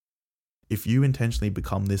If you intentionally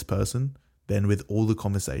become this person, then with all the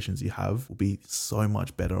conversations you have will be so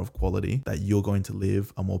much better of quality that you're going to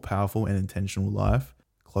live a more powerful and intentional life,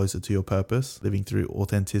 closer to your purpose, living through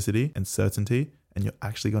authenticity and certainty, and you're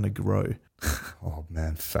actually going to grow. Oh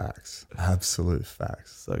man, facts. Absolute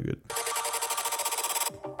facts. So good.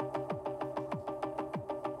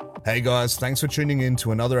 Hey guys, thanks for tuning in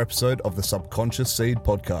to another episode of the Subconscious Seed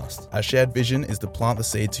podcast. Our shared vision is to plant the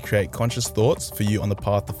seed to create conscious thoughts for you on the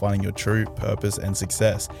path to finding your true purpose and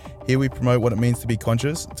success. Here we promote what it means to be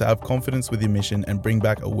conscious, to have confidence with your mission, and bring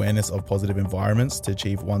back awareness of positive environments to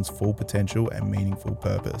achieve one's full potential and meaningful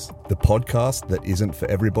purpose. The podcast that isn't for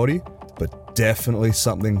everybody, but definitely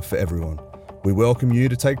something for everyone. We welcome you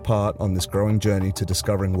to take part on this growing journey to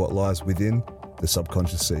discovering what lies within the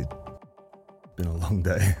subconscious seed. Been a long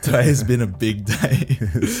day. Today's been a big day.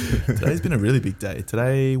 Today's been a really big day.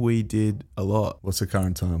 Today we did a lot. What's the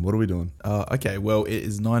current time? What are we doing? Okay, well, it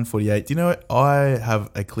is 9:48. Do you know what? I have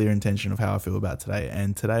a clear intention of how I feel about today.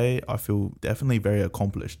 And today I feel definitely very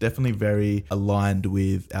accomplished, definitely very aligned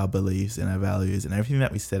with our beliefs and our values and everything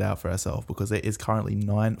that we set out for ourselves, because it is currently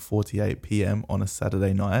 9:48 p.m. on a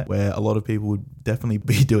Saturday night where a lot of people would definitely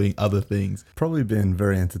be doing other things. Probably been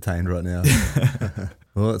very entertained right now.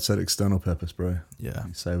 Well, it's that external purpose, bro. Yeah.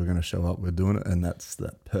 You say we're going to show up, we're doing it, and that's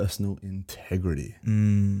that personal integrity.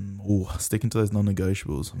 Sticking to those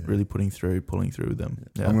non-negotiables, really pulling through with them.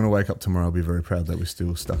 Yeah. I'm going to wake up tomorrow, I'll be very proud that we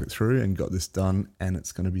still stuck it through and got this done, and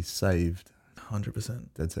it's going to be saved. 100%.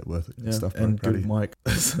 Dead set worth it. Yeah. Stuff, bro. And good mic.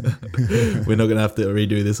 We're not going to have to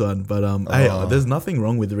redo this one, but there's nothing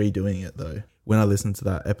wrong with redoing it though. When I listen to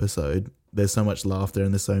that episode, there's so much laughter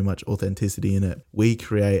and there's so much authenticity in it. We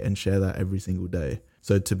create and share that every single day.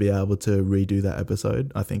 So to be able to redo that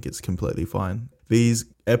episode, I think it's completely fine. These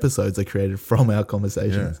episodes are created from our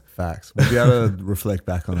conversations. Yeah, facts. We'll be able to reflect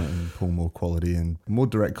back on it and pull more quality and more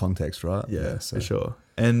direct context, right? Yeah, for sure.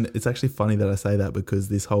 And it's actually funny that I say that because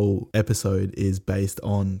this whole episode is based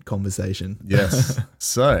on conversation. Yes.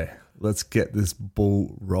 So let's get this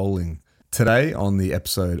ball rolling. Today on the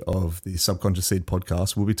episode of the Subconscious Seed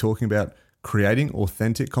podcast, we'll be talking about creating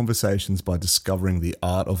authentic conversations by discovering the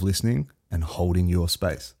art of listening and holding your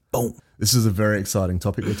space. Boom. This is a very exciting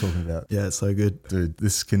topic we're talking about. Yeah, it's so good. Dude,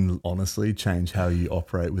 this can honestly change how you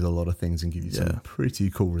operate with a lot of things and give you some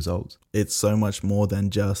pretty cool results. It's so much more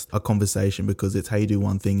than just a conversation, because it's how you do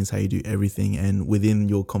one thing is how you do everything. And within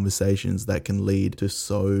your conversations, that can lead to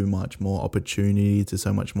so much more opportunity, to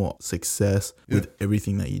so much more success with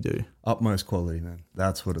everything that you do. Utmost quality, man.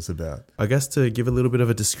 That's what it's about. I guess to give a little bit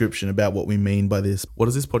of a description about what we mean by this, what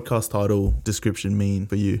does this podcast title description mean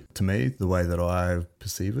for you? To me, the way that I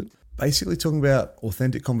perceive it, basically talking about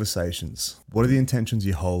authentic conversations. What are the intentions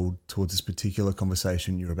you hold towards this particular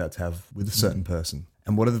conversation you're about to have with a certain person?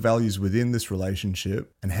 And what are the values within this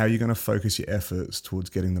relationship, and how you're going to focus your efforts towards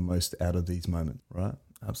getting the most out of these moments, right?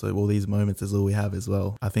 Absolutely. Well, these moments is all we have as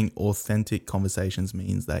well. I think authentic conversations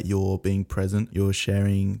means that you're being present, you're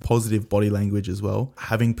sharing positive body language as well,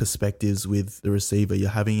 having perspectives with the receiver,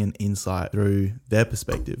 you're having an insight through their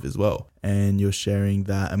perspective as well. And you're sharing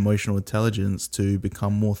that emotional intelligence to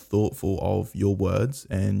become more thoughtful of your words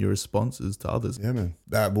and your responses to others. Yeah, man.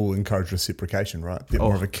 That will encourage reciprocation, right? A bit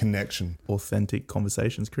more of a connection. Authentic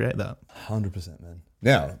conversations create that. 100%, man.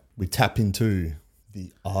 Now, we tap into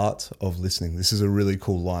the art of listening. This is a really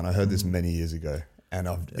cool line. I heard this many years ago, and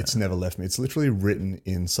it's never left me. It's literally written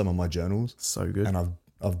in some of my journals. So good. And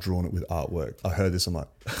I've drawn it with artwork. I heard this, I'm like,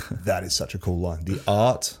 that is such a cool line. The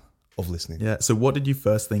art of listening. Yeah. So what did you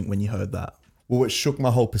first think when you heard that? Well, it shook my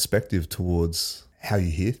whole perspective towards how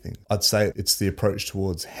you hear things. I'd say it's the approach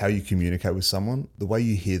towards how you communicate with someone, the way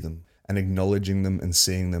you hear them, and acknowledging them and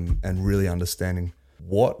seeing them and really understanding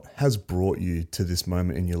what has brought you to this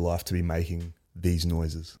moment in your life to be making these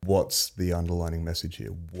noises. What's the underlining message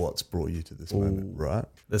here? What's brought you to this moment, right?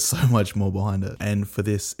 There's so much more behind it. And for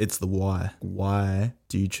this, it's the why. Why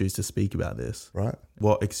do you choose to speak about this? Right.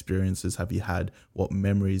 What experiences have you had? What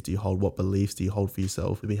memories do you hold? What beliefs do you hold for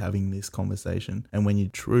yourself to be having this conversation? And when you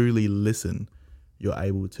truly listen, you're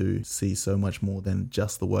able to see so much more than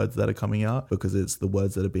just the words that are coming out, because it's the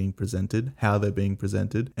words that are being presented, how they're being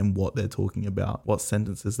presented, and what they're talking about, what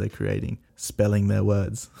sentences they're creating, spelling their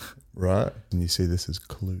words. Right. And you see this as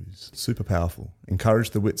clues. Super powerful.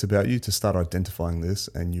 Encourage the wits about you to start identifying this,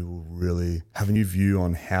 and you will really have a new view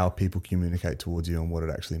on how people communicate towards you and what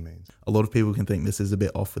it actually means. A lot of people can think this is a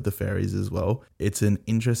bit off with the fairies as well. It's an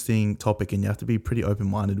interesting topic, and you have to be pretty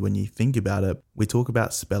open-minded when you think about it. We talk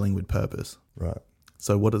about spelling with purpose. Right.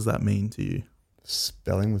 So what does that mean to you?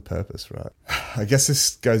 Spelling with purpose, right? I guess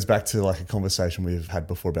this goes back to like a conversation we've had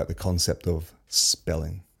before about the concept of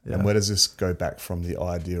spelling Yeah. And where does this go back from? The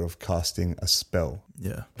idea of casting a spell.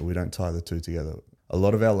 Yeah. But we don't tie the two together. A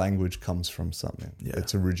lot of our language comes from something. Yeah.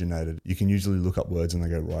 It's originated. You can usually look up words and they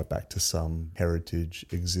go right back to some heritage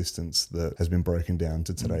existence that has been broken down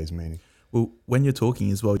to today's meaning. Well, when you're talking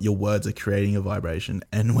as well, your words are creating a vibration.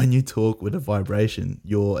 And when you talk with a vibration,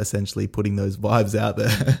 you're essentially putting those vibes out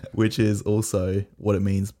there, which is also what it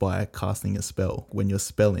means by casting a spell. When you're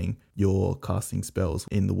spelling, you're casting spells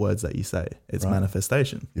in the words that you say. It's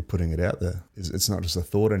manifestation. You're putting it out there. It's not just a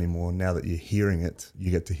thought anymore. Now that you're hearing it,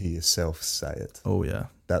 you get to hear yourself say it. Oh, yeah.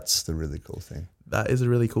 That's the really cool thing. That is a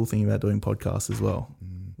really cool thing about doing podcasts as well.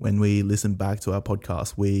 When we listen back to our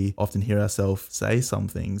podcast, we often hear ourselves say some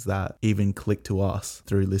things that even click to us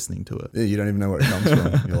through listening to it. Yeah, you don't even know where it comes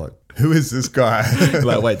from. You're like, who is this guy?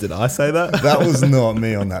 Like, wait, did I say that? That was not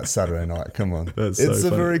me on that Saturday night. Come on. That's It's so a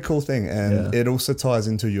funny. very cool thing. And it also ties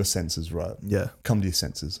into your senses, right? Yeah. Come to your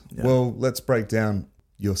senses. Yeah. Well, let's break down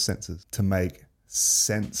your senses to make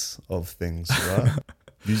sense of things, right?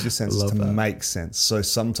 Use your senses to make sense. So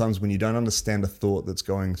sometimes when you don't understand a thought that's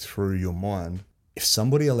going through your mind, if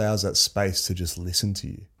somebody allows that space to just listen to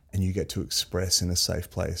you and you get to express in a safe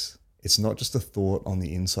place, it's not just a thought on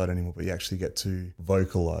the inside anymore, but you actually get to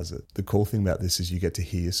vocalize it. The cool thing about this is you get to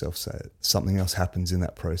hear yourself say it. Something else happens in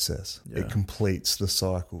that process. Yeah. It completes the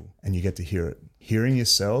cycle and you get to hear it. Hearing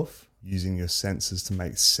yourself, using your senses to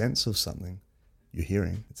make sense of something you're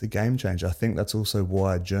hearing, it's a game changer. I think that's also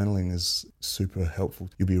why journaling is super helpful.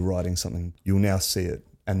 You'll be writing something, you'll now see it.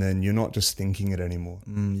 And then you're not just thinking it anymore.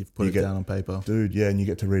 You've put it down on paper. Dude, yeah, and you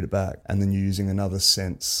get to read it back. And then you're using another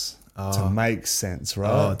sense to make sense, right?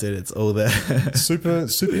 Oh, dude, it's all there. Super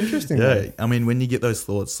interesting. Yeah, man. I mean, when you get those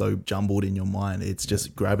thoughts so jumbled in your mind, it's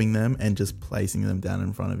just grabbing them and just placing them down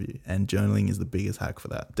in front of you. And journaling is the biggest hack for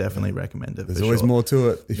that. Definitely recommend it. There's always more to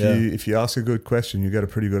it. Yeah. If you ask a good question, you get a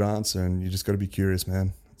pretty good answer, and you just got to be curious,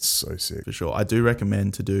 man. It's so sick. For sure. I do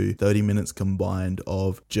recommend to do 30 minutes combined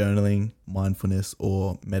of journaling, mindfulness,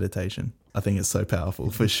 or meditation. I think it's so powerful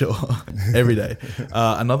for sure. Every day.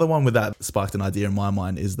 Another one with that sparked an idea in my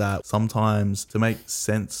mind is that sometimes to make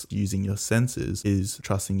sense using your senses is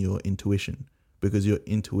trusting your intuition, because your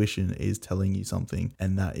intuition is telling you something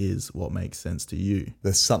and that is what makes sense to you.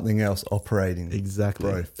 There's something else operating. Exactly.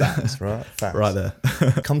 Bro, facts, right? Facts. Right there.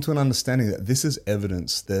 Come to an understanding that this is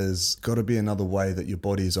evidence. There's got to be another way that your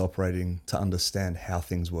body is operating to understand how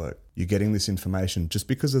things work. You're getting this information just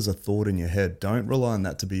because there's a thought in your head. Don't rely on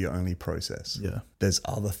that to be your only process. Yeah. There's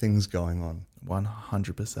other things going on.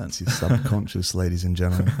 100%. It's your subconscious, ladies and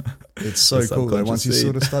gentlemen. It's so The cool though. subconscious Once you seed.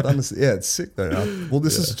 sort of start understanding, yeah, it's sick though. Well,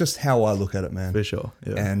 this is just how I look at it, man. For sure.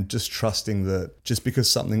 Yeah. And just trusting that just because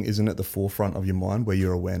something isn't at the forefront of your mind where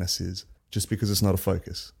your awareness is, just because it's not a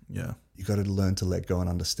focus, Yeah. you got to learn to let go and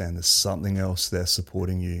understand there's something else there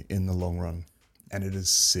supporting you in the long run. And it is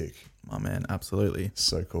sick. My man, absolutely.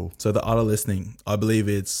 So cool. So the art of listening, I believe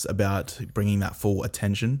it's about bringing that full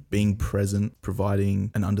attention, being present,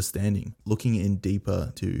 providing an understanding, looking in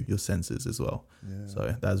deeper to your senses as well. Yeah.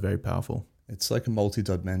 So that's very powerful. It's like a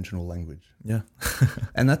multi-dimensional language. Yeah.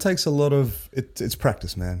 And that takes a lot of, it's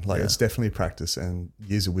practice, man. Like Yeah. it's definitely practice and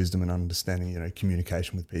years of wisdom and understanding,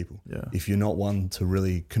 communication with people. Yeah. If you're not one to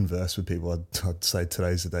really converse with people, I'd say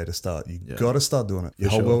today's the day to start. You Yeah. got to start doing it. Your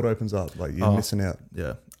For whole sure. world opens up. Like you're missing out.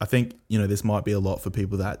 Yeah. I think, this might be a lot for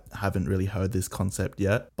people that haven't really heard this concept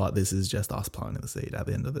yet, but this is just us planting the seed at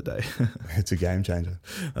the end of the day. It's a game changer.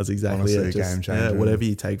 That's exactly Honestly, it. a game changer. Yeah, whatever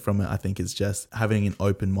you take from it, I think it's just having an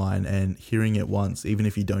open mind and hearing it once, even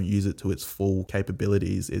if you don't use it to its full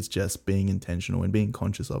capabilities, it's just being intentional and being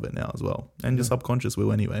conscious of it now as well. And your subconscious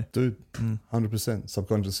will anyway. Dude, 100%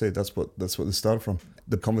 subconscious seed. That's what this started from.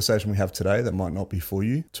 The conversation we have today that might not be for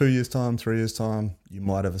you. 2 years time, 3 years time, you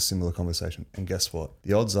might have a similar conversation. And guess what?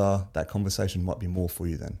 The odds are that conversation might be more for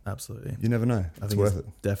you then. Absolutely. You never know. I It's think worth it's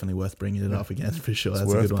it. definitely worth bringing it up again for sure. It's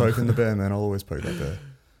That's worth a good one. poking the bear, man. I'll always poke that bear.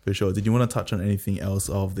 For sure. Did you want to touch on anything else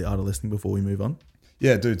of the art of listening before we move on?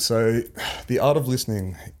 Yeah, dude. So the art of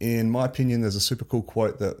listening, in my opinion, there's a super cool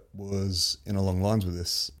quote that was in along lines with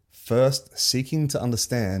this. First, seeking to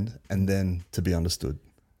understand and then to be understood.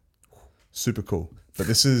 Super cool. But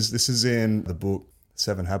this is in the book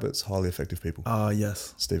 7 Habits, Highly Effective People.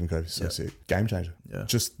 Yes. Stephen Covey, so sick. Game changer. Yeah.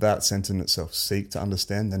 Just that sentence in itself. Seek to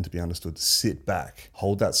understand, then to be understood. Sit back.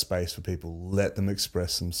 Hold that space for people. Let them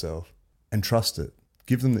express themselves. And trust it.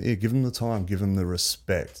 Give them the ear. Give them the time. Give them the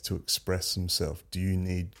respect to express themselves. Do you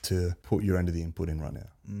need to put your end of the input in right now?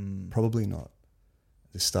 Probably not.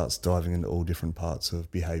 This starts diving into all different parts of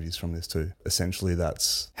behaviors from this too. Essentially,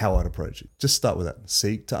 that's how I'd approach it. Just start with that.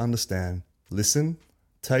 Seek to understand. Listen.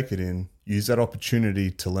 Take it in. Use that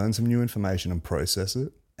opportunity to learn some new information and process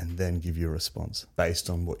it, and then give you a response based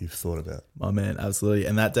on what you've thought about. My man, absolutely.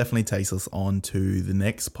 And that definitely takes us on to the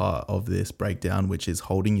next part of this breakdown, which is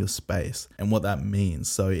holding your space and what that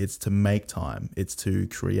means. So it's to make time, it's to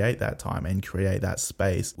create that time and create that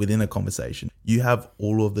space within a conversation. You have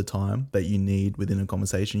all of the time that you need within a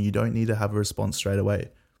conversation. You don't need to have a response straight away.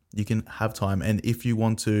 You can have time. And if you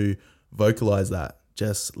want to vocalize that,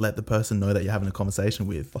 just let the person know that you're having a conversation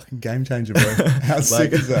with. Fucking game changer, bro. How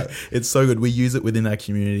sick is that? It's so good. We use it within our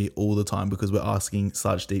community all the time because we're asking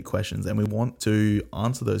such deep questions and we want to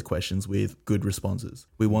answer those questions with good responses.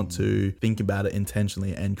 We want to think about it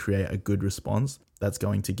intentionally and create a good response that's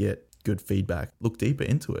going to get good feedback. Look deeper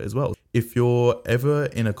into it as well. If you're ever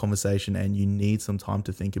in a conversation and you need some time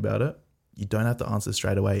to think about it, you don't have to answer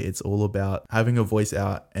straight away. It's all about having a voice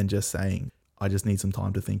out and just saying, I just need some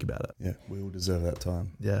time to think about it. Yeah, we all deserve that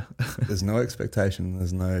time. Yeah. There's no expectation.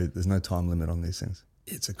 There's no time limit on these things.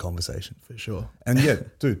 It's a conversation. For sure. And yeah,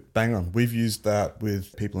 dude, bang on. We've used that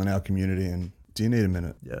with people in our community and do you need a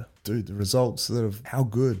minute? Yeah. Dude, the results of how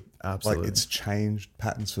good. Absolutely. Like it's changed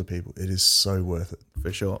patterns for people. It is so worth it.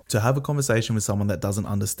 For sure. To have a conversation with someone that doesn't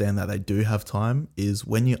understand that they do have time is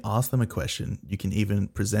when you ask them a question, you can even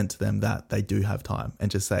present to them that they do have time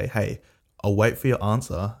and just say, hey, I'll wait for your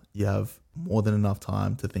answer. You have more than enough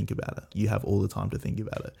time to think about it. You have all the time to think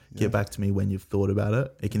about it. Yeah. Get back to me when you've thought about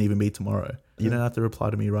it. It can even be tomorrow. You don't have to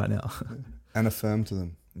reply to me right now. And affirm to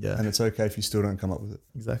them. Yeah. And it's okay if you still don't come up with it.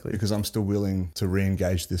 Exactly. Because I'm still willing to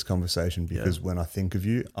re-engage this conversation because when I think of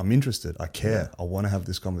you, I'm interested. I care. I want to have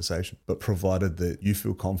this conversation. But provided that you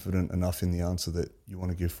feel confident enough in the answer that you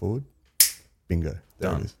want to give forward, bingo.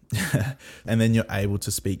 There it is. And then you're able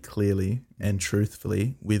to speak clearly and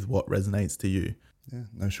truthfully with what resonates to you. Yeah,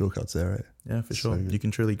 no shortcuts there, right? Yeah, for sure. You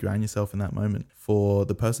can truly ground yourself in that moment. For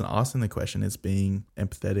the person asking the question, it's being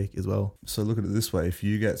empathetic as well. So look at it this way. If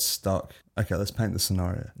you get stuck, okay, let's paint the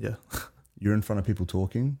scenario. Yeah. You're in front of people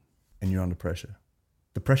talking and you're under pressure.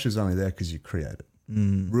 The pressure's only there because you create it.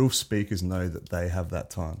 Real speakers know that they have that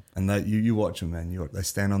time. And you watch them, man. They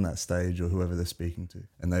stand on that stage or whoever they're speaking to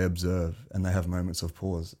and they observe and they have moments of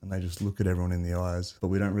pause and they just look at everyone in the eyes. But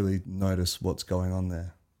we don't really notice what's going on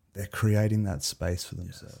there. They're creating that space for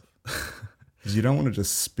themselves. Because you don't want to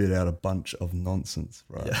just spit out a bunch of nonsense,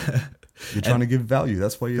 right? Yeah. You're trying to give value.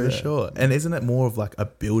 That's why you're there. For sure. And isn't it more of like a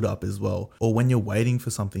build up as well? Or when you're waiting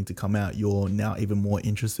for something to come out, you're now even more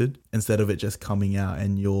interested instead of it just coming out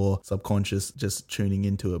and your subconscious just tuning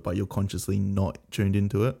into it, but you're consciously not tuned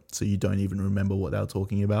into it. So you don't even remember what they were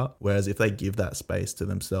talking about. Whereas if they give that space to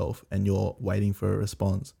themselves and you're waiting for a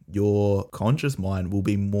response, your conscious mind will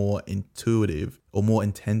be more intuitive or more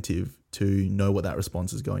attentive to know what that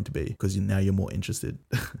response is going to be because now you're more interested.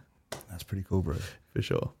 That's pretty cool, bro. For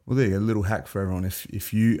sure. Well, there you go. A little hack for everyone.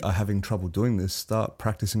 If you are having trouble doing this, start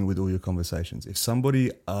practicing with all your conversations. If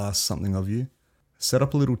somebody asks something of you, set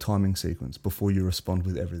up a little timing sequence before you respond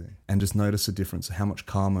with everything and just notice the difference, how much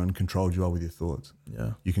calmer and controlled you are with your thoughts.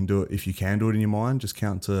 Yeah. You can do it. If you can do it in your mind, just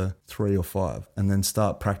count to 3 or 5 and then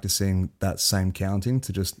start practicing that same counting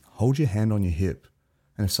to just hold your hand on your hip.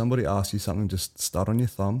 And if somebody asks you something, just start on your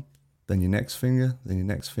thumb, then your next finger, then your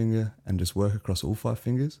next finger, and just work across all 5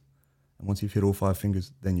 fingers. And once you've hit all 5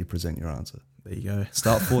 fingers, then you present your answer. There you go.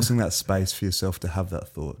 Start forcing that space for yourself to have that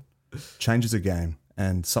thought. Changes a game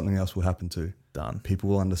and something else will happen too. Done. People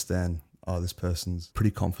will understand, oh, this person's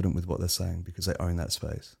pretty confident with what they're saying because they own that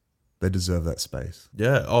space. They deserve that space.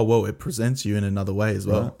 Yeah. Oh, well, it presents you in another way as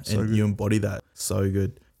well. Right. So and good. You embody that. So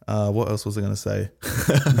good. What else was I going to say?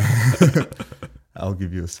 I'll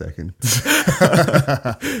give you a second.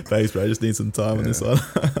 Thanks, bro. I just need some time on this one.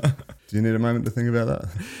 Do you need a moment to think about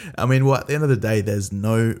that? I mean, well, at the end of the day, there's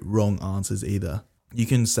no wrong answers either. You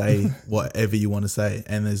can say whatever you want to say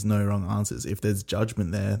and there's no wrong answers. If there's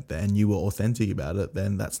judgment there and you were authentic about it,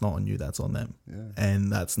 then that's not on you, that's on them. Yeah.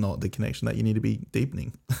 And that's not the connection that you need to be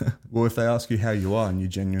deepening. Well, if they ask you how you are and you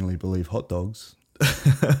genuinely believe hot dogs,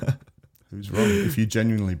 who's wrong? If you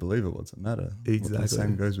genuinely believe it, what's it matter? Exactly. The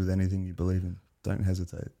same goes with anything you believe in. Don't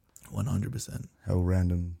hesitate. 100%. How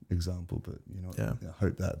random example, but you know, yeah. I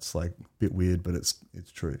hope that's like a bit weird, but it's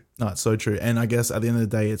true. No, it's so true. And I guess at the end of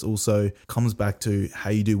the day, it's also comes back to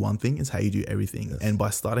how you do one thing is how you do everything. Yes. And by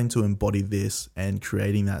starting to embody this and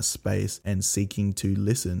creating that space and seeking to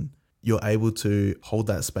listen, you're able to hold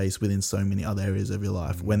that space within so many other areas of your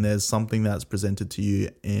life. Mm-hmm. When there's something that's presented to you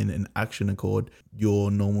in an action accord, your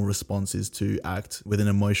normal response is to act with an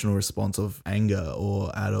emotional response of anger or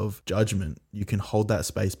out of judgment. You can hold that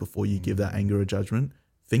space before you give that anger or judgment.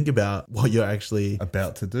 think about what you're actually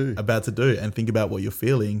about to do, and think about what you're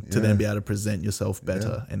feeling to then be able to present yourself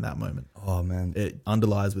better in that moment. Oh man, it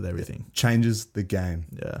underlies with everything. It changes the game.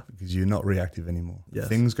 Yeah. Because you're not reactive anymore. Yes.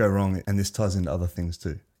 Things go wrong, and this ties into other things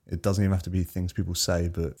too. It doesn't even have to be things people say,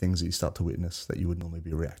 but things that you start to witness that you would normally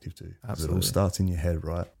be reactive to. Absolutely. It all starts in your head,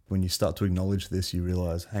 right? When you start to acknowledge this, you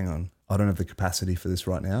realize, hang on, I don't have the capacity for this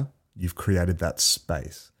right now. You've created that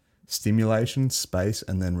space. Stimulation, space,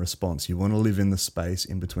 and then response. You want to live in the space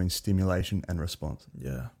in between stimulation and response.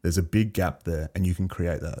 Yeah. There's a big gap there, and you can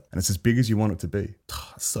create that. And it's as big as you want it to be.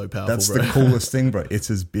 So powerful, That's bro. the coolest thing, bro. It's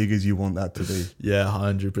as big as you want that to be. Yeah,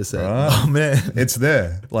 100%. Right? Oh, man. It's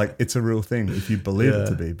there. Like, it's a real thing if you believe it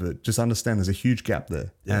to be. But just understand there's a huge gap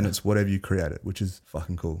there. Yeah. And it's whatever you create it, which is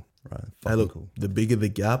fucking cool. Right? Fucking Hey, look, cool. the bigger the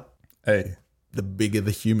gap, Hey. the bigger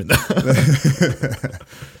the human.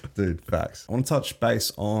 Dude, facts. I want to touch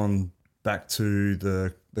base on back to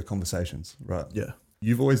the conversations, right? Yeah.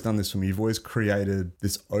 You've always done this for me. You've always created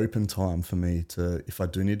this open time for me to, if I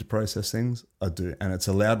do need to process things, I do. And it's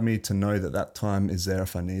allowed me to know that that time is there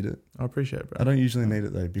if I need it. I appreciate it, bro. I don't usually need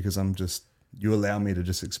it though, because you allow me to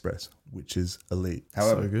just express, which is elite.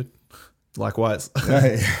 However, so good. Likewise.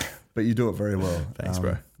 hey, but you do it very well. Thanks,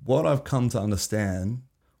 bro. What I've come to understand,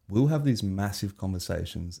 we'll have these massive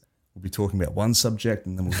conversations. We'll be talking about one subject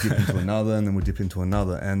and then we'll dip into another and then we'll dip into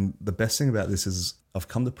another. And the best thing about this is I've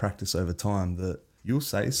come to practice over time that you'll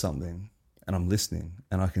say something and I'm listening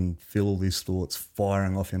and I can feel all these thoughts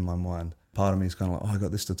firing off in my mind. Part of me is kind of like, oh, I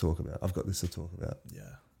got this to talk about. I've got this to talk about. Yeah.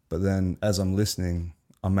 But then as I'm listening,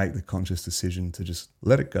 I make the conscious decision to just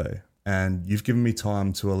let it go. And you've given me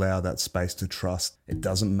time to allow that space to trust. It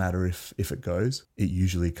doesn't matter if it goes, it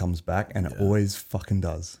usually comes back and it always fucking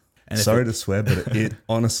does. And sorry to swear, but it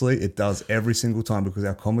honestly, it does every single time because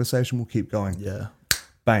our conversation will keep going. Yeah.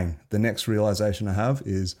 Bang. The next realization I have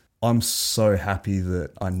is I'm so happy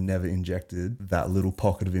that I never injected that little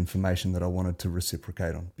pocket of information that I wanted to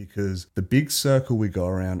reciprocate on, because the big circle we go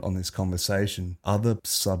around on this conversation, other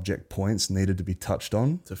subject points needed to be touched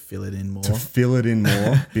on. To fill it in more.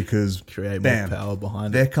 Because create bam, more power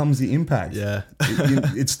behind there it. comes the impact. Yeah.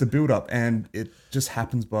 It's the build up and it just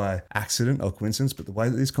happens by accident or coincidence. But the way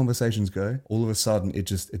that these conversations go, all of a sudden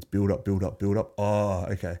it's build up. Oh,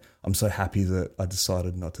 okay. I'm so happy that I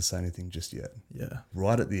decided not to say anything just yet. Yeah.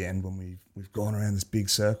 Right at the end when we've gone around this big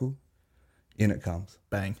circle, in it comes.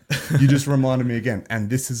 Bang. You just reminded me again. And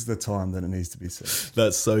this is the time that it needs to be said.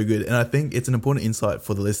 That's so good. And I think it's an important insight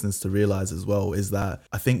for the listeners to realize as well is that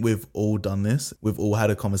I think we've all done this. We've all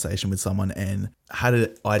had a conversation with someone and had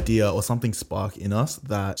an idea or something spark in us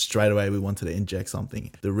that straight away we wanted to inject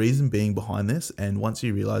something. The reason being behind this, and once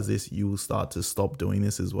you realize this, you will start to stop doing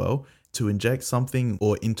this as well. To inject something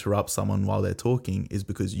or interrupt someone while they're talking is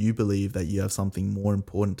because you believe that you have something more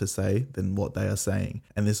important to say than what they are saying.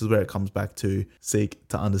 And this is where it comes back to seek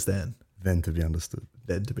to understand. Then to be understood.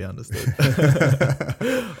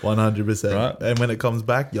 100%. Right. And when it comes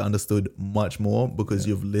back, you understood much more because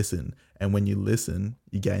you've listened. And when you listen,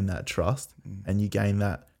 you gain that trust and you gain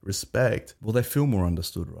that respect. Well, they feel more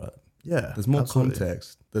understood, right? Yeah. There's more absolutely.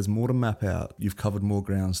 context. There's more to map out. You've covered more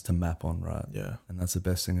grounds to map on, right? Yeah. And that's the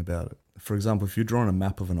best thing about it. For example, if you're drawing a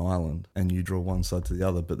map of an island and you draw one side to the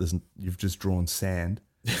other, but you've just drawn sand,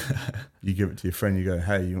 you give it to your friend, you go,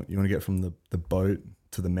 hey, you want to get from the boat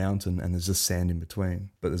to the mountain and there's just sand in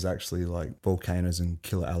between. But there's actually like volcanoes and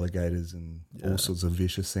killer alligators and all sorts of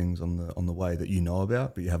vicious things on the way that you know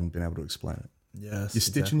about, but you haven't been able to explain it. Yes. You're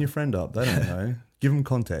stitching your friend up. They don't know. Give them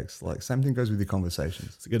context. Like same thing goes with your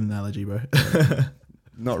conversations. It's a good analogy, bro.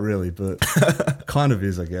 Not really, but kind of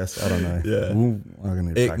is, I guess. I don't know. Yeah.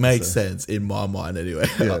 It makes sense in my mind anyway.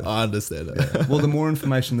 Yeah. I understand it. Yeah. Well, the more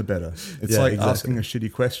information, the better. It's like asking a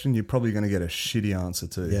shitty question. You're probably going to get a shitty answer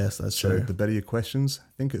too. Yes, that's so true. The better your questions,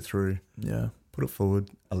 think it through. Yeah. Put it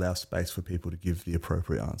forward. Allow space for people to give the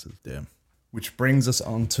appropriate answers. Damn. Which brings us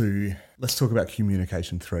on to, let's talk about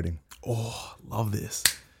communication threading. Oh, love this.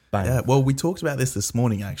 Bang. Yeah. Well, we talked about this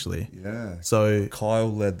morning, actually. Yeah. So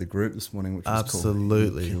Kyle led the group this morning, which was absolutely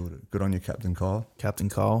cool. He killed it. Good on you, Captain Kyle. Captain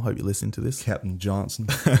Kyle, hope you listen to this. Captain Johnson.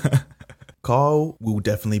 Kyle will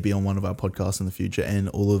definitely be on one of our podcasts in the future, and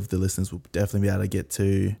all of the listeners will definitely be able to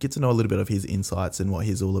get to know a little bit of his insights and what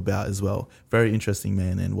he's all about as well. Very interesting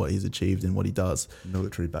man and what he's achieved and what he does.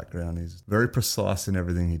 Military background. He's very precise in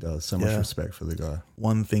everything he does. So much respect for the guy.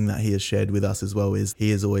 One thing that he has shared with us as well is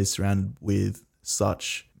he is always surrounded with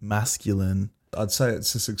such masculine. I'd say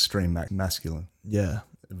it's just extreme masculine. Yeah.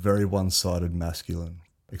 Very one-sided masculine.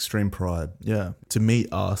 Extreme pride. Yeah. To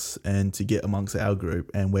meet us and to get amongst our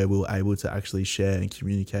group, and where we were able to actually share and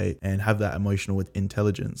communicate and have that emotional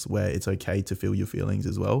intelligence where it's okay to feel your feelings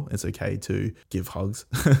as well. It's okay to give hugs.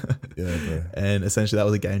 Yeah, bro. And essentially that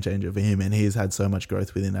was a game changer for him. And he has had so much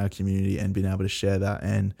growth within our community and been able to share that.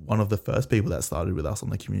 And one of the first people that started with us on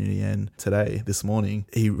the community. And today, this morning,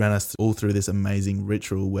 he ran us all through this amazing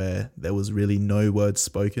ritual where there was really no words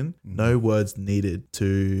spoken, no words needed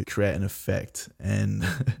to create an effect. And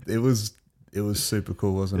it was super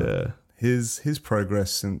cool, wasn't it? His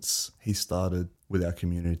progress since he started with our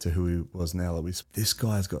community to who he was now. This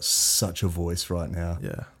guy's got such a voice right now.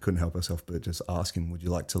 Yeah. Couldn't help ourselves but just ask him, would you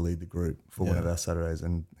like to lead the group for one of our Saturdays?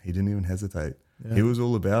 And he didn't even hesitate. Yeah. He was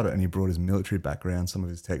all about it, and he brought his military background, some of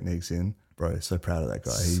his techniques in. Bro, so proud of that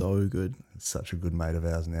guy. So good. Such a good mate of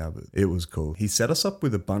ours now, but it was cool. He set us up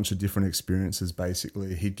with a bunch of different experiences,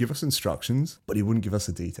 basically. He'd give us instructions, but he wouldn't give us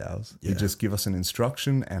the details. He'd just give us an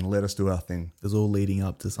instruction and let us do our thing. It was all leading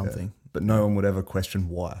up to something. Yeah. But no one would ever question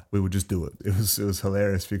why. We would just do it. It was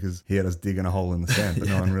hilarious because he had us digging a hole in the sand, but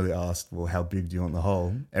no one really asked, well, how big do you want the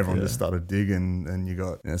hole? Everyone just started digging, and you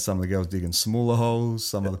got some of the girls digging smaller holes,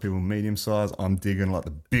 some other people medium size. I'm digging like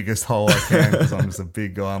the biggest hole I can because I'm just a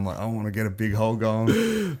big guy. I'm like, I want to get a big hole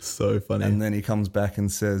going. So funny. And then he comes back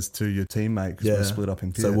and says to your teammate, because we're split up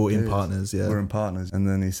in pairs. So we're in partners, We're in partners. And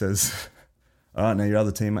then he says, all right, now your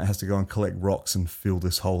other teammate has to go and collect rocks and fill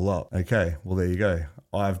this hole up. Okay, well, there you go.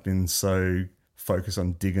 I've been so focused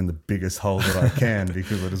on digging the biggest hole that I can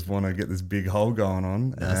because I just want to get this big hole going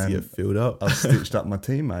on. Has to get filled up. I've stitched up my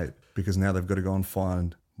teammate because now they've got to go and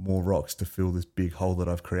find more rocks to fill this big hole that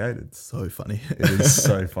I've created. So funny. It is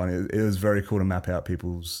so funny. It was very cool to map out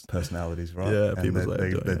people's personalities, right? Yeah, and people's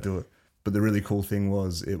way of they do it. But the really cool thing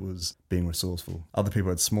was it was being resourceful. Other people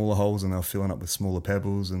had smaller holes and they were filling up with smaller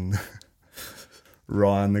pebbles, and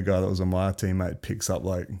Ryan, the guy that was on my teammate, picks up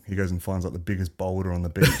he goes and finds the biggest boulder on the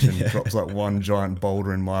beach and drops one giant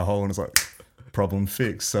boulder in my hole, and it's like, problem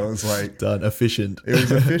fixed. So it was done. Efficient. It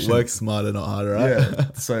was efficient. Work smarter, not harder, right?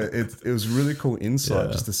 Yeah. So it was really cool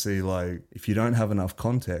insight just to see if you don't have enough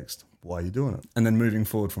context, why are you doing it? And then moving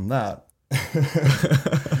forward from that,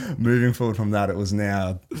 it was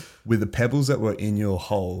now with the pebbles that were in your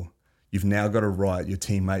hole, you've now got to write your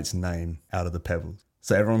teammate's name out of the pebbles.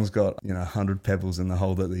 So everyone's got 100 pebbles in the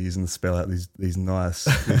hole that they're using to spell out these nice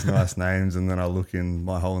names, and then I look in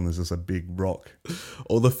my hole and there's just a big rock.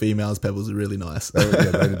 All the females' pebbles are really nice. They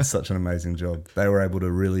did such an amazing job. They were able to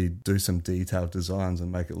really do some detailed designs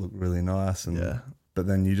and make it look really nice. But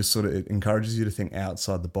then you just it encourages you to think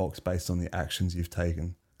outside the box based on the actions you've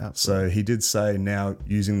taken. Absolutely. So he did say, now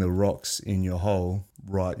using the rocks in your hole,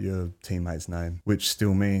 write your teammate's name, which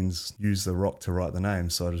still means use the rock to write the name.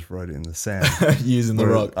 So I just wrote it in the sand. Using the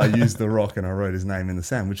rock. I used the rock and I wrote his name in the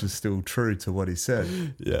sand, which is still true to what he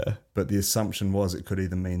said. Yeah. But the assumption was it could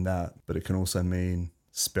either mean that, but it can also mean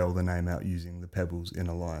spell the name out using the pebbles in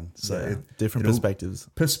a line. So different perspectives.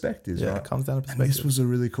 Perspectives, right? It comes down to perspective. And this was a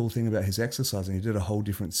really cool thing about his exercise, and he did a whole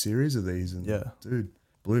different series of these. And dude,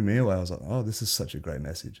 blew me away. I was like, oh, this is such a great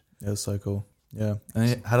message. It was so cool. Yeah. And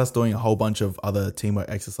he had us doing a whole bunch of other teamwork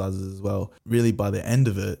exercises as well. Really, by the end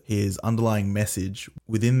of it, his underlying message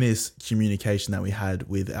within this communication that we had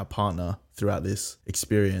with our partner throughout this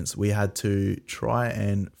experience, we had to try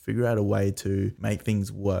and figure out a way to make things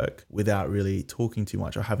work without really talking too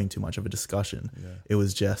much or having too much of a discussion. Yeah. It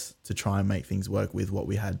was just to try and make things work with what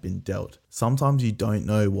we had been dealt. Sometimes you don't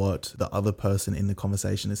know what the other person in the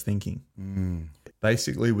conversation is thinking.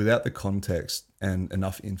 Basically, without the context and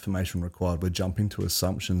enough information required, we're jumping to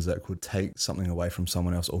assumptions that could take something away from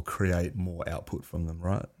someone else or create more output from them,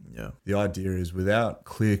 right? Yeah. The idea is without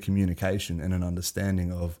clear communication and an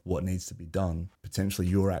understanding of what needs to be done, potentially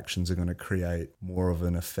your actions are going to create more of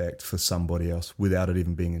an effect for somebody else without it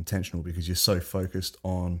even being intentional, because you're so focused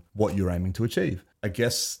on what you're aiming to achieve. I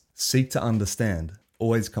guess seek to understand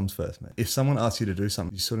always comes first, mate. If someone asks you to do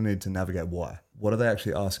something, you sort of need to navigate why. What are they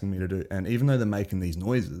actually asking me to do? And even though they're making these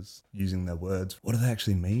noises, using their words, what do they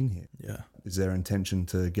actually mean here? Yeah. Is their intention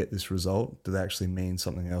to get this result? Do they actually mean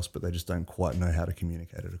something else, but they just don't quite know how to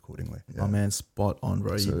communicate it accordingly? Yeah. My man, spot on,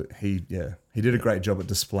 bro. So he did a great job at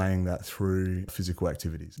displaying that through physical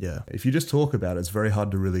activities. Yeah. If you just talk about it, it's very hard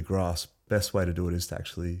to really grasp. Best way to do it is to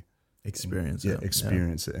actually experience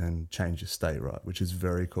it and change your state, right? Which is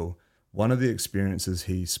very cool. One of the experiences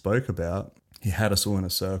he spoke about, he had us all in a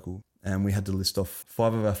circle and we had to list off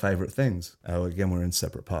 5 of our favorite things. Again, we're in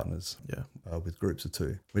separate partners with groups of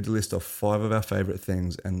 2. We had to list off 5 of our favorite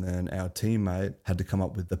things, and then our teammate had to come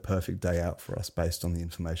up with the perfect day out for us based on the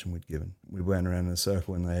information we'd given. We went around in a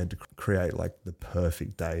circle and they had to create the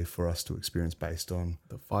perfect day for us to experience based on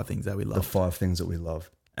the 5 things that we loved. The 5 things that we loved.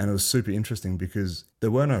 And it was super interesting because there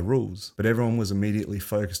were no rules, but everyone was immediately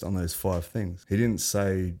focused on those 5 things. He didn't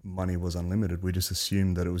say money was unlimited. We just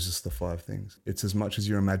assumed that it was just the 5 things. It's as much as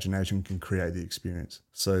your imagination can create the experience.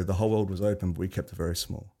 So the whole world was open, but we kept it very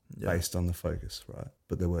small based on the focus, right?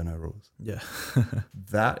 But there were no rules. Yeah.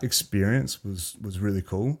 That experience was really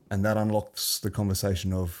cool. And that unlocks the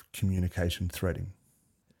conversation of communication threading.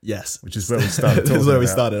 Yes. Which is where we started. This is where we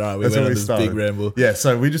started. All right. We went on this big ramble. Yeah.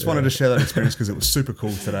 So we just wanted to share that experience because it was super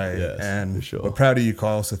cool today. Yes, and for sure. We're proud of you,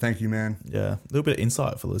 Kyle. So thank you, man. Yeah. A little bit of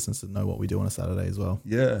insight for listeners to know what we do on a Saturday as well.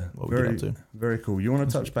 Yeah. What we get up to. Very cool. You want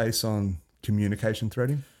to touch base on communication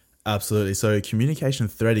threading? Absolutely. So communication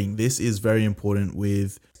threading, this is very important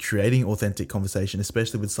with creating authentic conversation,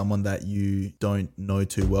 especially with someone that you don't know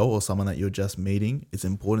too well or someone that you're just meeting. It's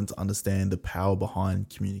important to understand the power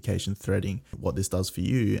behind communication threading, what this does for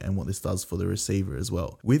you and what this does for the receiver as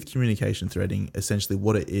well. With communication threading, essentially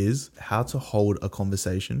what it is, how to hold a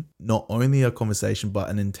conversation, not only a conversation, but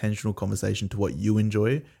an intentional conversation to what you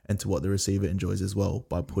enjoy and to what the receiver enjoys as well,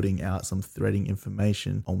 by putting out some threading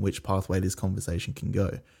information on which pathway this conversation can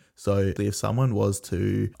go. So if someone was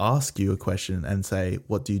to ask you a question and say,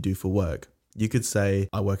 what do you do for work? You could say,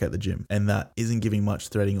 I work at the gym. And that isn't giving much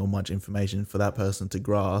threading or much information for that person to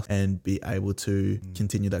grasp and be able to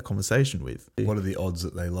continue that conversation with. What are the odds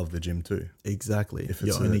that they love the gym too? Exactly. If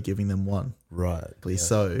you're only giving them one. Right. Yes.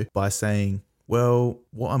 So by saying, well,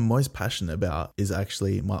 what I'm most passionate about is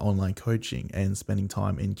actually my online coaching and spending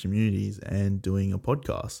time in communities and doing a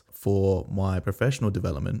podcast. For my professional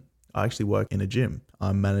development, I actually work in a gym.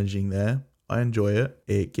 I'm managing there. I enjoy it.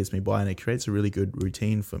 It gets me by and it creates a really good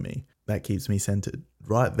routine for me that keeps me centered.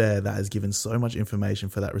 Right there, that has given so much information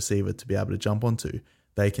for that receiver to be able to jump onto.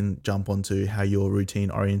 They can jump onto how you're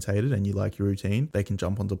routine orientated and you like your routine. They can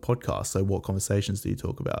jump onto podcasts. So what conversations do you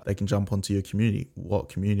talk about? They can jump onto your community. What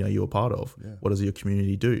community are you a part of? Yeah. What does your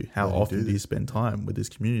community do? How often do you spend time with this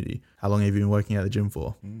community? How long have you been working at the gym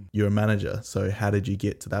for? You're a manager. So how did you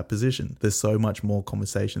get to that position? There's so much more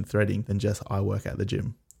conversation threading than just I work at the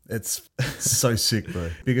gym. It's so sick, bro.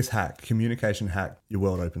 Biggest hack, communication hack, your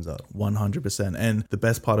world opens up. 100%. And the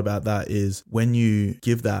best part about that is when you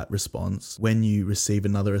give that response, when you receive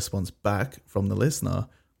another response back from the listener,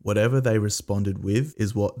 whatever they responded with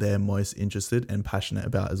is what they're most interested and passionate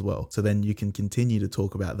about as well. So then you can continue to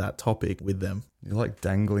talk about that topic with them. You're like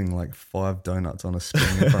dangling like 5 donuts on a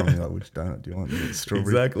string in front of me. Like, which donut do you want?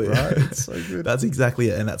 Strawberry? Exactly. Right? It's so good. That's exactly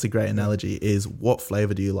it. And that's a great analogy is what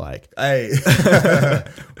flavor do you like? Hey,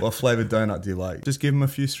 what flavored donut do you like? Just give them a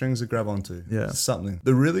few strings to grab onto. Yeah. Something.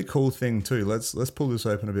 The really cool thing too, let's pull this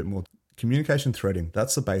open a bit more. Communication threading,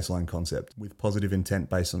 that's the baseline concept with positive intent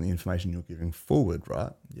based on the information you're giving forward,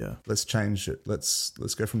 right? Yeah. Let's change it. Let's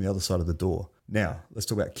go from the other side of the door. Now, let's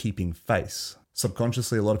talk about keeping face.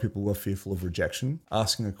 Subconsciously, a lot of people were fearful of rejection,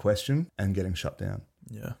 asking a question and getting shut down.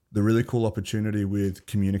 Yeah. The really cool opportunity with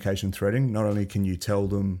communication threading, not only can you tell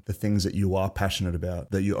them the things that you are passionate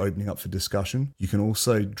about, that you're opening up for discussion, you can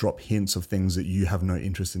also drop hints of things that you have no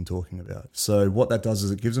interest in talking about. So what that does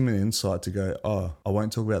is it gives them an insight to go, oh, I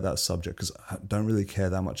won't talk about that subject because I don't really care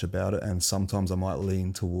that much about it. And sometimes I might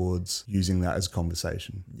lean towards using that as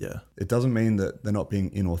conversation. Yeah. It doesn't mean that they're not being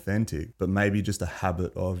inauthentic, but maybe just a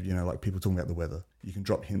habit of, like people talking about the weather. You can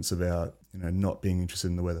drop hints about, not being interested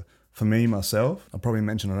in the weather. For me, myself, I probably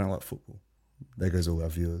mentioned I don't like football. There goes all our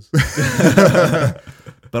viewers.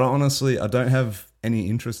 But honestly, I don't have any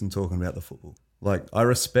interest in talking about the football. Like, I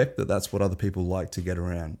respect that that's what other people like to get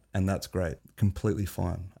around, and that's great. Completely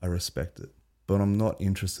fine. I respect it. But I'm not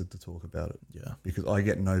interested to talk about it. Yeah. Because I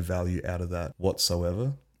get no value out of that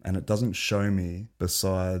whatsoever. And it doesn't show me,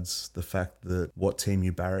 besides the fact that what team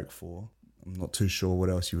you barrack for, I'm not too sure what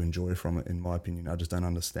else you enjoy from it, in my opinion. I just don't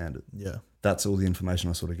understand it. Yeah. That's all the information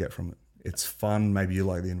I sort of get from it. It's fun. Maybe you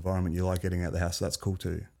like the environment. You like getting out of the house. So that's cool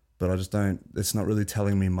too. But I just don't, it's not really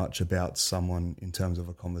telling me much about someone in terms of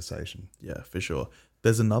a conversation. Yeah, for sure.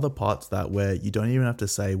 There's another part to that where you don't even have to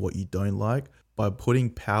say what you don't like. By putting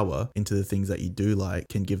power into the things that you do like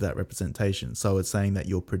can give that representation. So it's saying that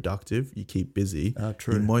you're productive, you keep busy.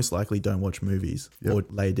 True. You most likely don't watch movies or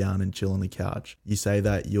lay down and chill on the couch. You say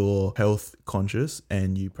that you're health conscious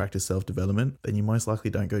and you practice self-development, then you most likely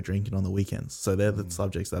don't go drinking on the weekends. So they're the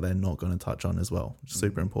subjects that they're not going to touch on as well, which is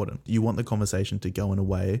super important. You want the conversation to go in a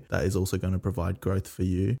way that is also going to provide growth for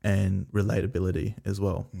you and relatability as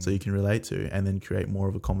well. So you can relate to and then create more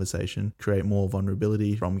of a conversation, create more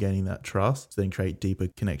vulnerability from gaining that trust, then create deeper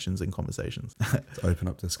connections and conversations. To open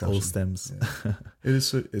up discussion. All stems. Yeah.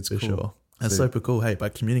 It's for cool. Sure. That's super cool. Hey,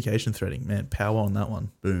 but communication threading, man, power on that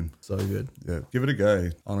one. Boom. So good. Yeah. Give it a go,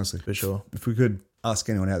 honestly. For sure. If we could ask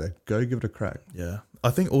anyone out there, go give it a crack. Yeah, I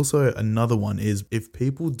think also another one is if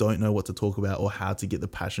people don't know what to talk about or how to get the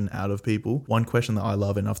passion out of people, one question that I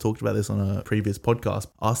love, and I've talked about this on a previous podcast,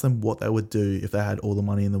 ask them what they would do if they had all the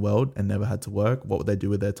money in the world and never had to work. What would they do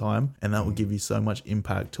with their time? And that will give you so much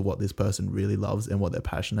impact to what this person really loves and what they're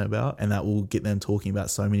passionate about. And that will get them talking about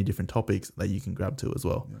so many different topics that you can grab to as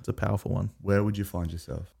well. Yeah. It's a powerful one. Where would you find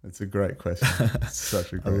yourself? It's a great question. It's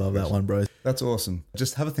such a great I love question. that one, bro. That's awesome.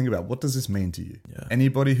 Just have a think about, what does this mean to you? Yeah.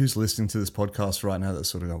 Anybody who's listening to this podcast right now that's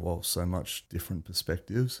sort of going, well, so much different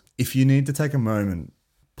perspectives. If you need to take a moment,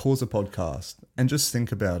 pause the podcast and just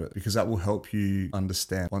think about it, because that will help you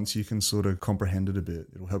understand. Once you can sort of comprehend it a bit,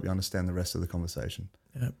 it'll help you understand the rest of the conversation.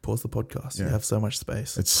 Yeah, pause the podcast. Yeah. You have so much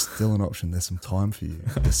space. It's still an option. There's some time for you.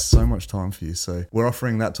 There's so much time for you. So we're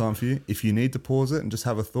offering that time for you. If you need to pause it and just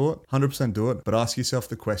have a thought, 100% do it. But ask yourself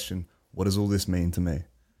the question, what does all this mean to me?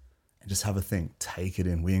 And just have a think. Take it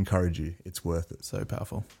in. We encourage you. It's worth it. So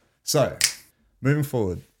powerful. So moving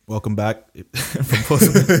forward. Welcome back from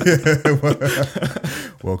pausing.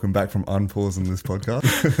 Welcome back from unpausing this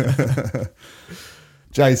podcast.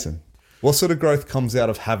 Jason, what sort of growth comes out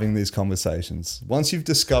of having these conversations? Once you've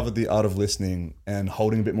discovered the art of listening and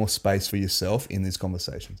holding a bit more space for yourself in these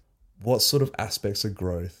conversations, what sort of aspects of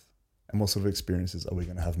growth and what sort of experiences are we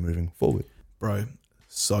going to have moving forward? Bro,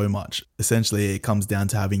 so much. Essentially, it comes down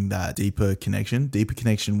to having that deeper connection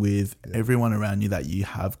with everyone around you that you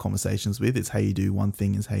have conversations with. It's how you do one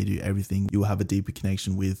thing is how you do everything. You will have a deeper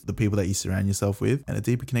connection with the people that you surround yourself with, and a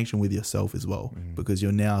deeper connection with yourself as well, because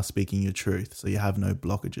you're now speaking your truth. So you have no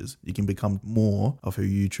blockages. You can become more of who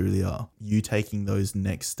you truly are. You taking those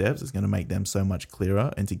next steps is going to make them so much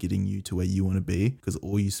clearer into getting you to where you want to be, because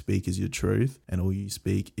all you speak is your truth and all you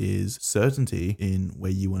speak is certainty in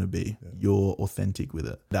where you want to be. Yeah. You're authentic with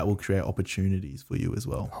it. That will create opportunities for you as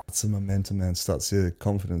well. It's the momentum, man. Starts the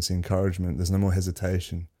confidence, the encouragement. There's no more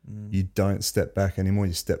hesitation. You don't step back anymore.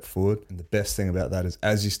 You step forward. And the best thing about that is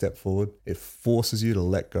as you step forward, it forces you to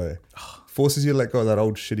let go. Forces you to let go of that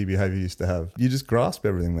old shitty behavior you used to have. You just grasp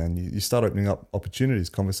everything, man. You start opening up opportunities,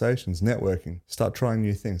 conversations, networking. Start trying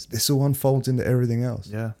new things. This all unfolds into everything else.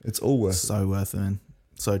 Yeah. It's all worth it. So worth it, man.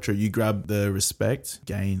 So true. You grab the respect,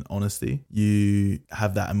 gain honesty. You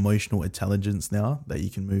have that emotional intelligence now that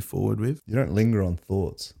you can move forward with. You don't linger on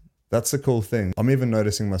thoughts. That's the cool thing. I'm even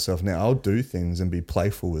noticing myself now. I'll do things and be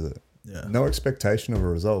playful with it. Yeah. No expectation of a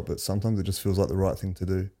result, but sometimes it just feels like the right thing to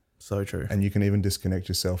do. So true. And you can even disconnect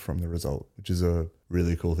yourself from the result, which is a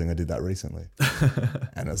really cool thing. I did that recently.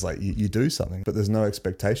 And it's like you do something, but there's no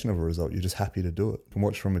expectation of a result. You're just happy to do it. You can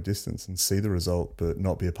watch from a distance and see the result, but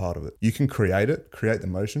not be a part of it. You can create it, create the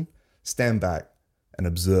motion, stand back and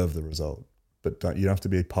observe the result, but you don't have to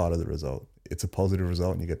be a part of the result. It's a positive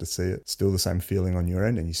result and you get to see it. Still the same feeling on your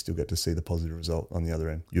end and you still get to see the positive result on the other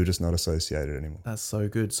end. You're just not associated anymore. That's so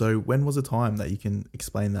good. So when was a time that you can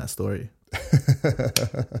explain that story?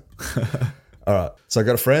 All right. So I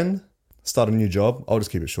got a friend, started a new job. I'll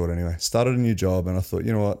just keep it short anyway. Started a new job and I thought,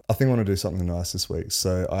 you know what? I think I want to do something nice this week.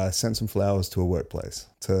 So I sent some flowers to a workplace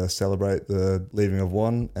to celebrate the leaving of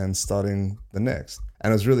one and starting the next.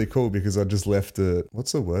 And it was really cool because I just left it,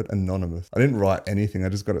 what's the word? Anonymous. I didn't write anything. I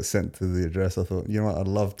just got it sent to the address. I thought, you know what? I'd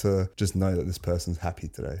love to just know that this person's happy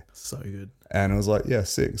today. So good. And I was like, yeah,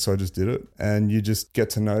 sick. So I just did it. And you just get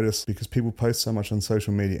to notice, because people post so much on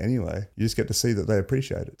social media anyway, you just get to see that they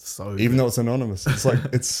appreciate it. So even though it's anonymous. It's like,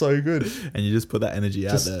 it's so good. And you just put that energy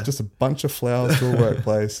out there. Just a bunch of flowers to a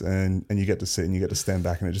workplace and you get to sit and you get to stand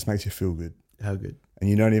back and it just makes you feel good. How good. And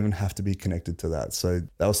you don't even have to be connected to that. So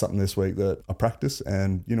that was something this week that I practiced.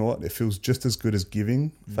 And you know what? It feels just as good as giving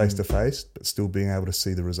face to face, but still being able to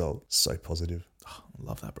see the result. So positive. Oh, I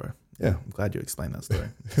love that, bro. Yeah. I'm glad you explained that story.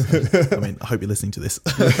 I mean, I hope you're listening to this.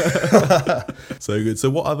 So good. So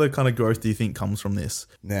what other kind of growth do you think comes from this?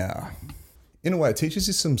 Now, in a way, it teaches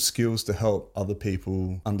you some skills to help other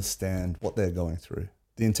people understand what they're going through.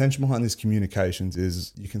 The intention behind these communications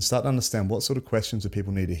is you can start to understand what sort of questions do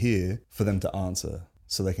people need to hear for them to answer,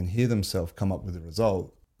 so they can hear themselves come up with a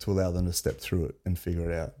result to allow them to step through it and figure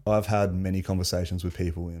it out. I've had many conversations with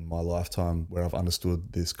people in my lifetime where I've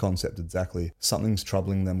understood this concept exactly. Something's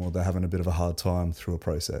troubling them or they're having a bit of a hard time through a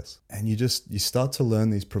process. And you start to learn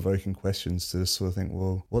these provoking questions to just sort of think,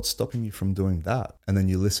 well, what's stopping you from doing that? And then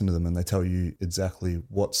you listen to them and they tell you exactly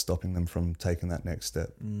what's stopping them from taking that next step.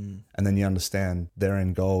 And then you understand their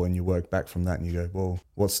end goal and you work back from that and you go, well,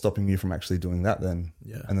 what's stopping you from actually doing that then?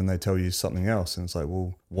 Yeah. And then they tell you something else and it's like,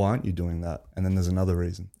 well, why aren't you doing that? And then there's another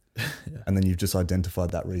reason. Yeah. And then you've just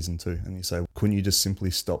identified that reason too. And you say, couldn't you just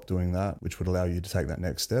simply stop doing that, which would allow you to take that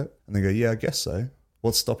next step? And they go, yeah, I guess so.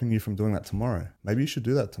 What's stopping you from doing that tomorrow? Maybe you should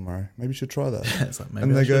do that tomorrow. Maybe you should try that. It's like, maybe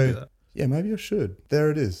and I they should do go, that. Yeah, maybe I should.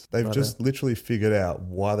 There it is. They've Right just literally figured out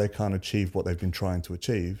why they can't achieve what they've been trying to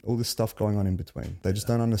achieve. All this stuff going on in between. They just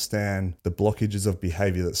don't understand the blockages of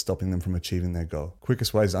behavior that's stopping them from achieving their goal.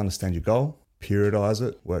 Quickest way is to understand your goal, periodize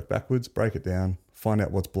it, work backwards, break it down, find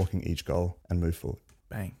out what's blocking each goal and move forward.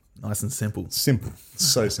 Bang. Nice and simple. Simple.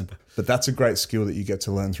 So simple. But that's a great skill that you get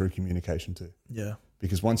to learn through communication too. Yeah.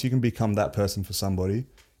 Because once you can become that person for somebody,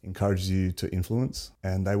 encourages you to influence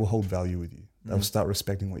and they will hold value with you. They'll start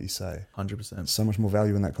respecting what you say. 100%. So much more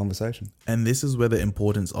value in that conversation. And this is where the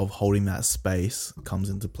importance of holding that space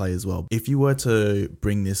comes into play as well. If you were to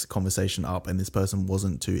bring this conversation up and this person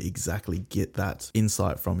wasn't to exactly get that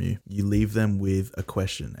insight from you, you leave them with a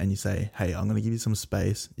question and you say, hey, I'm going to give you some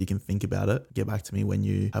space. You can think about it. Get back to me when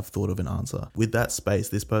you have thought of an answer. With that space,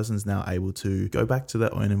 this person's now able to go back to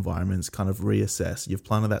their own environments, kind of reassess. You've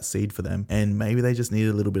planted that seed for them and maybe they just need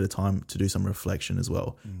a little bit of time to do some reflection as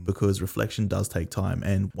well, because reflection does take time.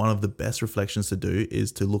 And one of the best reflections to do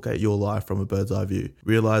is to look at your life from a bird's eye view.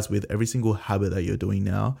 Realize with every single habit that you're doing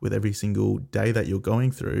now, with every single day that you're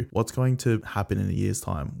going through, what's going to happen in a year's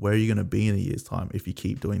time? Where are you going to be in a year's time if you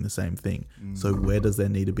keep doing the same thing? So where does there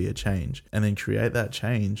need to be a change? And then create that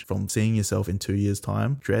change from seeing yourself in 2 years'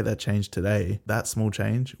 time. Create that change today. That small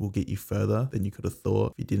change will get you further than you could have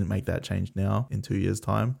thought if you didn't make that change now in 2 years'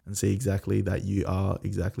 time, and see exactly that you are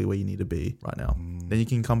exactly where you need to be right now. Then you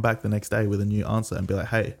can come back the next day with a new answer and be like,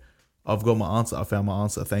 hey, I've got my answer. I found my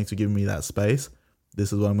answer. Thanks for giving me that space.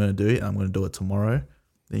 This is what I'm going to do. And I'm going to do it tomorrow.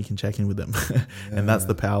 Then you can check in with them. And that's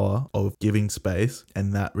the power of giving space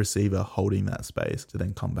and that receiver holding that space to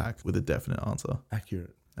then come back with a definite answer.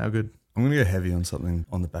 Accurate. How good? I'm going to go heavy on something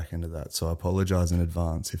on the back end of that. So I apologize in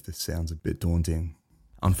advance if this sounds a bit daunting.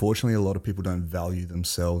 Unfortunately, a lot of people don't value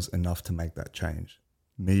themselves enough to make that change.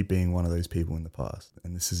 Me being one of those people in the past.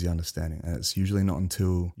 And this is the understanding. And it's usually not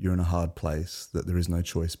until you're in a hard place that there is no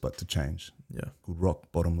choice but to change. Yeah. Good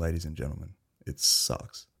rock bottom, ladies and gentlemen. It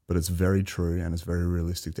sucks. But it's very true and it's very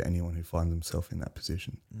realistic to anyone who finds himself in that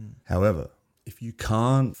position. However, if you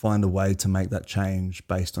can't find a way to make that change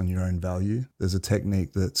based on your own value, there's a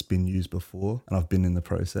technique that's been used before and I've been in the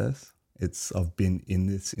process. I've been in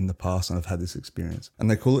this in the past and I've had this experience. And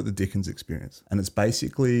they call it the Dickens experience. And it's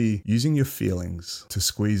basically using your feelings to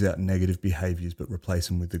squeeze out negative behaviors but replace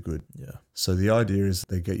them with the good. Yeah. So the idea is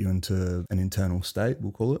they get you into an internal state,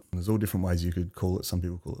 we'll call it. And there's all different ways you could call it. Some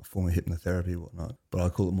people call it a form of hypnotherapy or whatnot. But I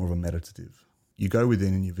call it more of a meditative. You go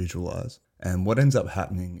within and you visualize. And what ends up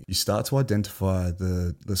happening, you start to identify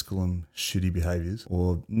the, let's call them shitty behaviors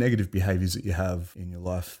or negative behaviors that you have in your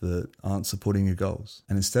life that aren't supporting your goals.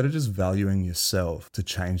 And instead of just valuing yourself to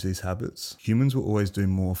change these habits, humans will always do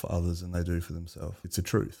more for others than they do for themselves. It's a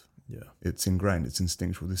truth. Yeah. It's ingrained. It's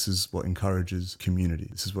instinctual. This is what encourages community.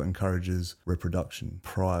 This is what encourages reproduction,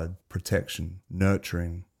 pride, protection,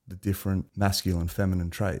 nurturing, the different masculine, feminine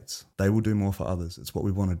traits. They will do more for others. It's what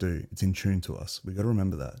we want to do. It's in tune to us. We got to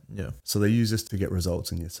remember that. Yeah. So they use this to get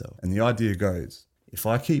results in yourself. And the idea goes, if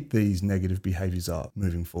I keep these negative behaviors up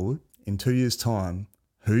moving forward, in 2 years' time,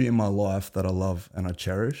 who in my life that I love and I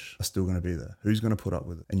cherish are still going to be there? Who's going to put up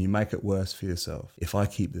with it? And you make it worse for yourself. If I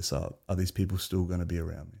keep this up, are these people still going to be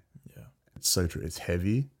around me? Yeah. It's so true. It's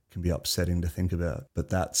heavy, can be upsetting to think about, but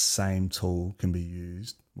that same tool can be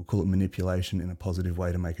used. We'll call it manipulation in a positive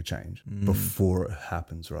way to make a change before it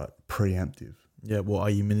happens, right? Preemptive. Yeah. Well, are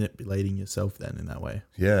you manipulating yourself then in that way?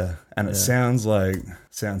 Yeah. And it sounds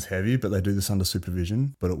heavy, but they do this under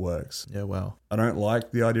supervision, but it works. Yeah. Wow. I don't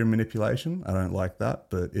like the idea of manipulation. I don't like that,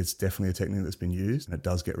 but it's definitely a technique that's been used and it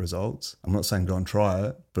does get results. I'm not saying go and try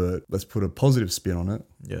it, but let's put a positive spin on it.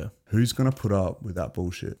 Yeah. Who's going to put up with that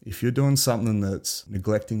bullshit? If you're doing something that's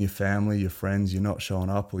neglecting your family, your friends, you're not showing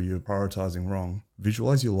up or you're prioritizing wrong,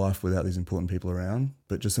 visualize your life without these important people around,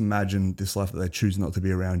 but just imagine this life that they choose not to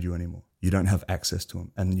be around you anymore. You don't have access to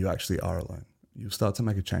them and you actually are alone. You'll start to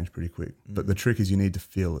make a change pretty quick. But the trick is you need to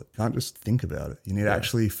feel it. You can't just think about it. You need to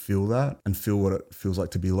actually feel that and feel what it feels like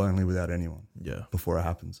to be lonely without anyone. Yeah. Before it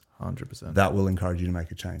happens. 100%. That will encourage you to make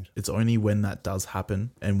a change. It's only when that does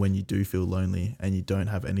happen and when you do feel lonely and you don't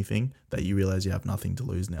have anything that you realize you have nothing to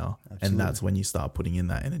lose now. Absolutely. And that's when you start putting in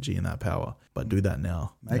that energy and that power. But do that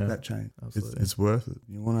now. Make that change. Absolutely. It's worth it.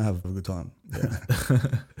 You want to have a good time. Yeah.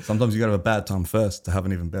 Sometimes you got to have a bad time first to have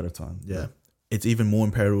an even better time. Yeah. It's even more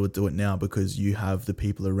imperative to do it now because you have the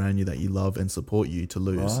people around you that you love and support you to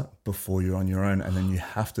lose. Right? Before you're on your own, and then you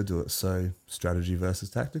have to do it. So strategy versus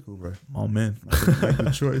tactical, bro. Oh, man. Make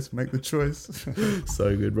the choice. Make the choice.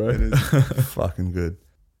 So good, bro. It is fucking good.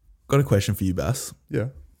 Got a question for you, Bas. Yeah.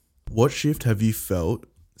 What shift have you felt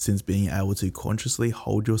since being able to consciously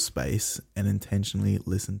hold your space and intentionally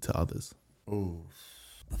listen to others? Oh,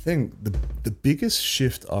 I think the biggest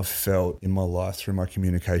shift I've felt in my life through my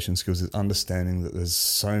communication skills is understanding that there's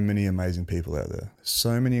so many amazing people out there.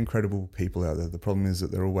 So many incredible people out there. The problem is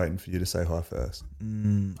that they're all waiting for you to say hi first. You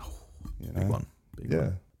know? Big one. Big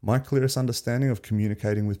one. My clearest understanding of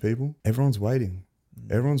communicating with people, everyone's waiting.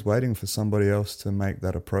 Everyone's waiting for somebody else to make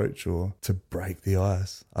that approach or to break the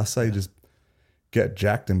ice. I say just get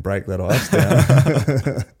jacked and break that ice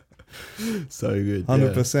down. So good.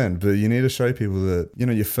 100%. But you need to show people that, you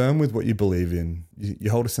know, you're firm with what you believe in. You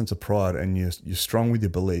hold a sense of pride and you're strong with your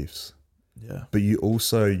beliefs. Yeah. But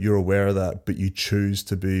you're aware of that, but you choose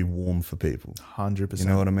to be warm for people. 100%. You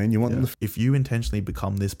know what I mean? You want them to if you intentionally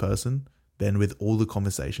become this person, then with all the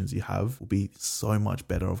conversations you have will be so much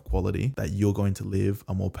better of quality that you're going to live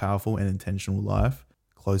a more powerful and intentional life,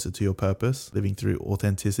 closer to your purpose, living through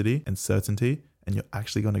authenticity and certainty, and you're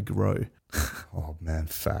actually going to grow. Oh man,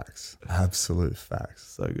 facts. Absolute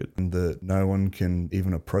facts. So good. And that no one can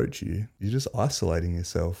even approach you. You're just isolating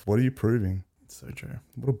yourself. What are you proving? So true.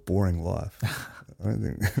 What a boring life. I don't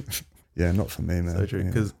think... Yeah, not for me, man. So true.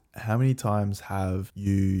 Because how many times have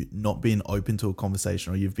you not been open to a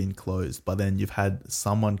conversation or you've been closed, but then you've had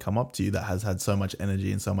someone come up to you that has had so much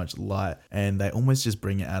energy and so much light, and they almost just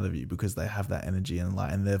bring it out of you because they have that energy and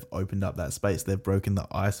light and they've opened up that space. They've broken the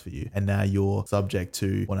ice for you. And now you're subject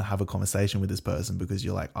to want to have a conversation with this person because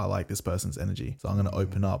you're like, I like this person's energy, so I'm going to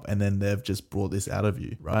open up. And then they've just brought this out of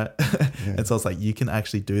you, right? And so it's like you can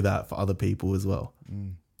actually do that for other people as well.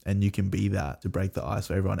 And you can be that to break the ice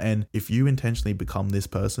for everyone. And if you intentionally become this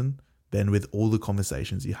person, then with all the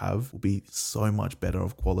conversations you have will be so much better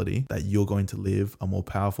of quality that you're going to live a more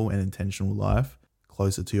powerful and intentional life,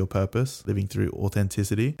 closer to your purpose, living through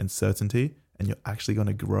authenticity and certainty, and you're actually going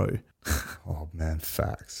to grow. Oh man,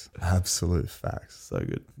 facts. Absolute facts. So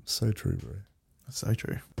good. So true, bro. So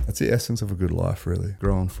true. That's the essence of a good life, really.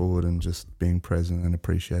 Growing forward and just being present and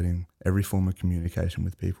appreciating every form of communication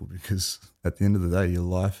with people, because at the end of the day, your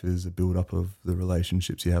life is a build-up of the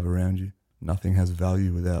relationships you have around you. Nothing has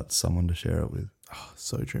value without someone to share it with. Oh,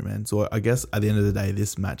 so true, man. So I guess at the end of the day,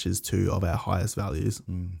 this matches 2 of our highest values,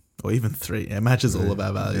 or even 3. It matches all of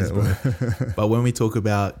our values, bro. But when we talk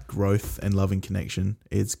about growth and love and connection,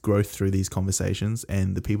 it's growth through these conversations,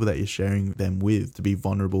 and the people that you're sharing them with to be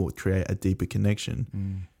vulnerable, create a deeper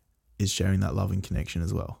connection, is sharing that love and connection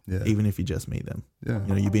as well. Yeah. Even if you just meet them. Yeah. You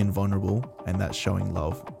know, you're being vulnerable, and that's showing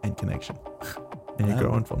love and connection. And you're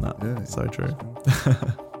growing from that. Yeah. So true.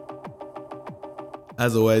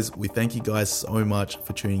 As always, we thank you guys so much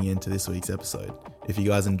for tuning in to this week's episode. If you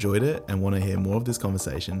guys enjoyed it and want to hear more of this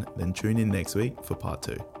conversation, then tune in next week for part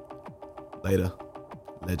 2. Later,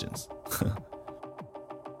 legends.